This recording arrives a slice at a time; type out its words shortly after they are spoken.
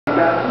Okay,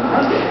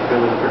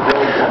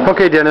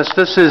 Dennis,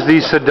 this is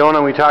the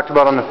Sedona we talked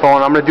about on the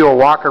phone. I'm going to do a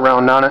walk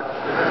around on it.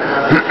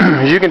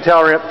 As you can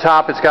tell right up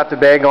top, it's got the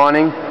bag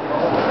awning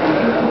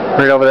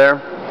right over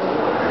there.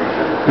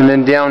 And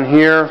then down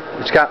here,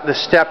 it's got the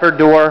stepper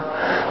door.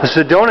 The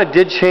Sedona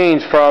did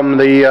change from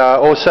the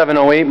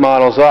 07-08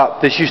 models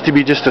up. This used to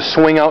be just a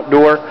swing out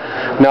door.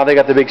 Now they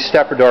got the big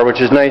stepper door,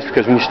 which is nice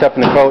because when you step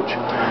in the coach,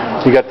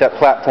 you got that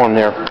platform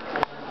there.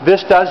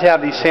 This does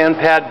have these sand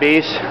pad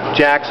base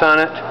jacks on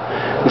it.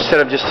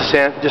 Instead of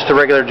just a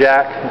regular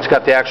jack, it's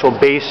got the actual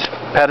base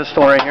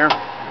pedestal right here.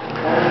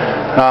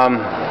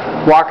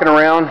 Walking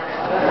around,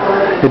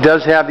 it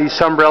does have the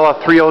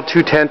Sunbrella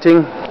 302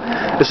 tenting.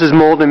 This is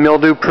mold and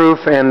mildew proof,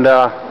 and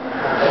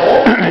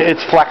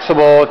it's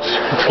flexible.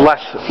 It's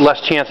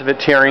less chance of it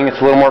tearing. It's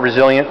a little more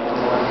resilient.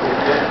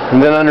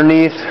 And then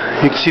underneath,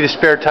 you can see the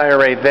spare tire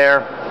right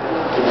there,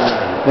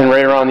 and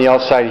right around the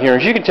outside here.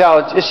 As you can tell,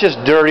 it's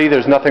just dirty.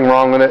 There's nothing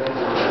wrong with it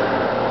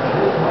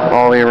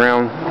all the way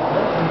around.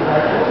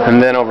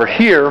 And then over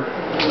here,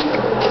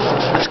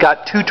 it's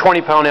got two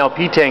 20-pound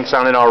LP tanks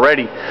on it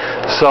already,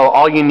 so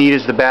all you need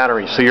is the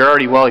battery. So you're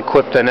already well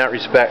equipped in that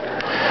respect.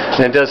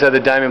 And it does have the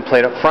diamond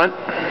plate up front.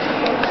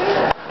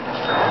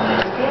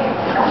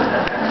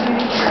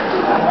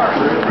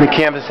 The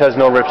canvas has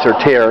no rips or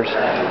tears.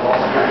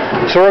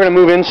 So we're going to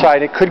move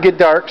inside. It could get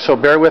dark, so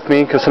bear with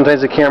me because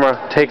sometimes the camera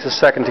takes a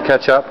second to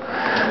catch up.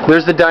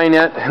 There's the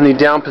dinette in the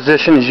down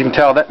position. As you can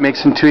tell, that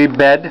makes into a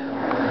bed.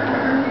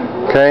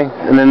 Okay,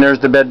 and then there's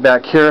the bed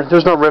back here.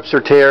 There's no rips or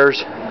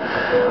tears.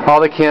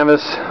 All the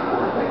canvas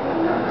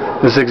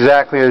is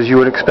exactly as you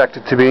would expect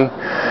it to be.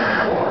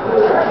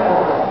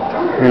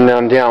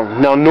 And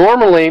down. Now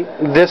normally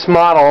this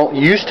model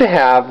used to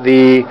have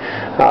the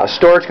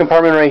storage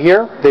compartment right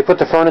here. They put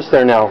the furnace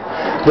there now.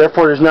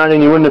 Therefore there's not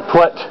any room to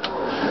put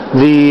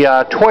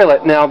the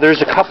toilet. Now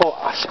there's a couple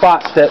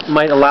spots that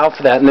might allow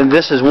for that, and then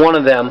this is one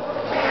of them.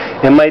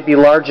 It might be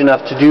large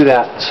enough to do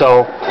that.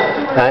 So,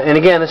 and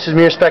again, this is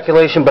mere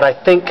speculation, but I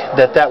think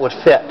that would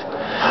fit.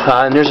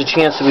 And there's a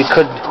chance that we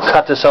could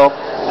cut this out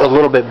a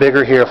little bit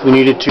bigger here if we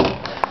needed to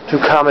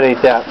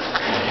accommodate that.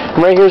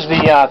 And right here's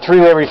the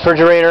three-way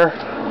refrigerator.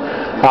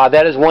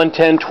 That is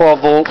 110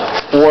 12-volt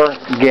or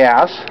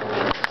gas.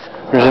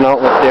 There's an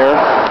outlet there.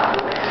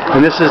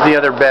 And this is the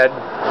other bed.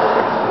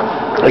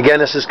 Again,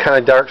 this is kind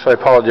of dark, so I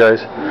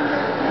apologize.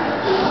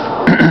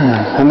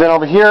 And then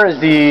over here is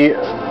the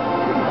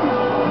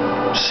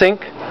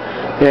sink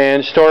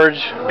and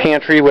storage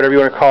pantry, whatever you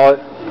want to call it,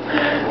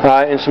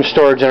 and some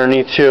storage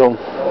underneath too.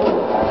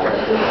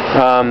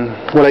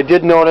 What I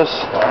did notice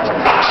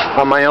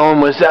on my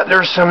own was that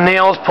there's some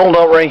nails pulled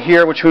out right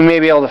here, which we may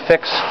be able to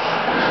fix.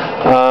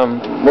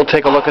 We'll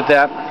take a look at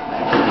that.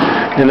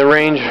 And the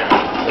range,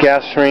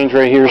 gas range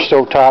right here,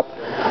 stove top.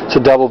 It's a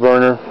double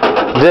burner.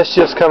 This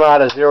just come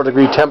out at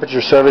 0-degree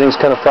temperature, so everything's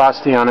kind of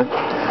frosty on it.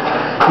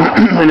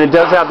 And it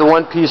does have the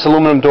one-piece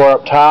aluminum door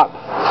up top,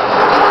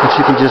 which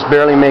you can just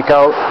barely make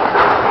out.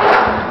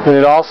 And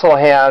it also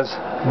has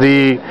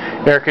the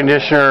air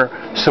conditioner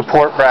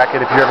support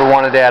bracket if you ever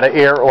wanted to add an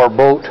air or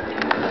boat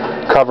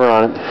cover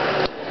on it.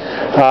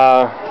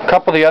 A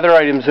couple of the other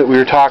items that we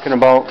were talking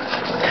about,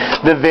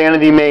 the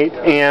vanity mate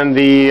and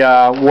the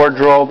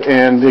wardrobe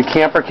and the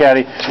camper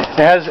caddy,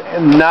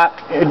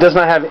 it does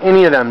not have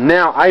any of them.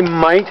 Now I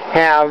might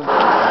have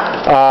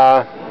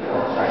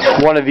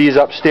one of these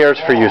upstairs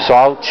for you, so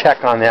I'll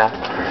check on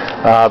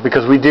that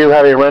because we do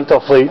have a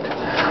rental fleet.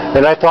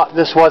 And I thought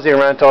this was a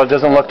rental. It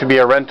doesn't look to be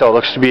a rental. It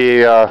looks to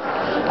be a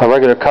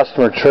regular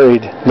customer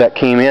trade that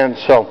came in.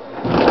 So,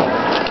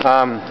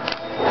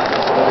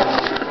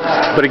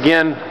 but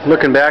again,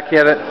 looking back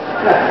at it,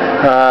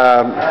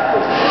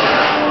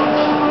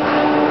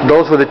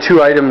 those were the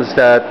two items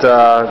that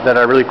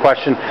I really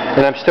questioned.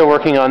 And I'm still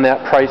working on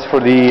that price for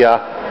the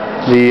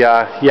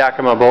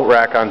Yakima boat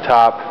rack on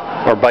top,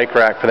 or bike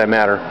rack for that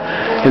matter.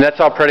 And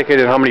that's all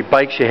predicated on how many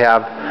bikes you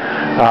have.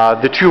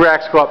 The two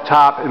racks go up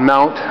top and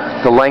mount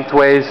the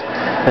lengthways,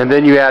 and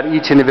then you add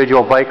each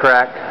individual bike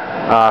rack.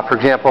 For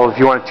example, if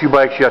you wanted 2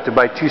 bikes, you have to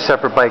buy 2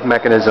 separate bike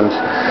mechanisms.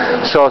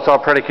 So it's all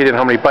predicated on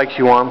how many bikes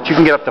you want. But you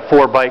can get up to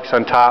 4 bikes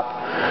on top,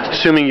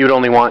 assuming you'd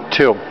only want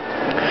 2.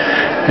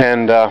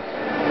 And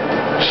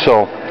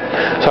so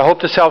I hope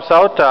this helps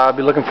out. I'll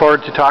be looking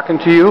forward to talking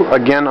to you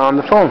again on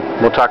the phone.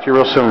 We'll talk to you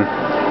real soon.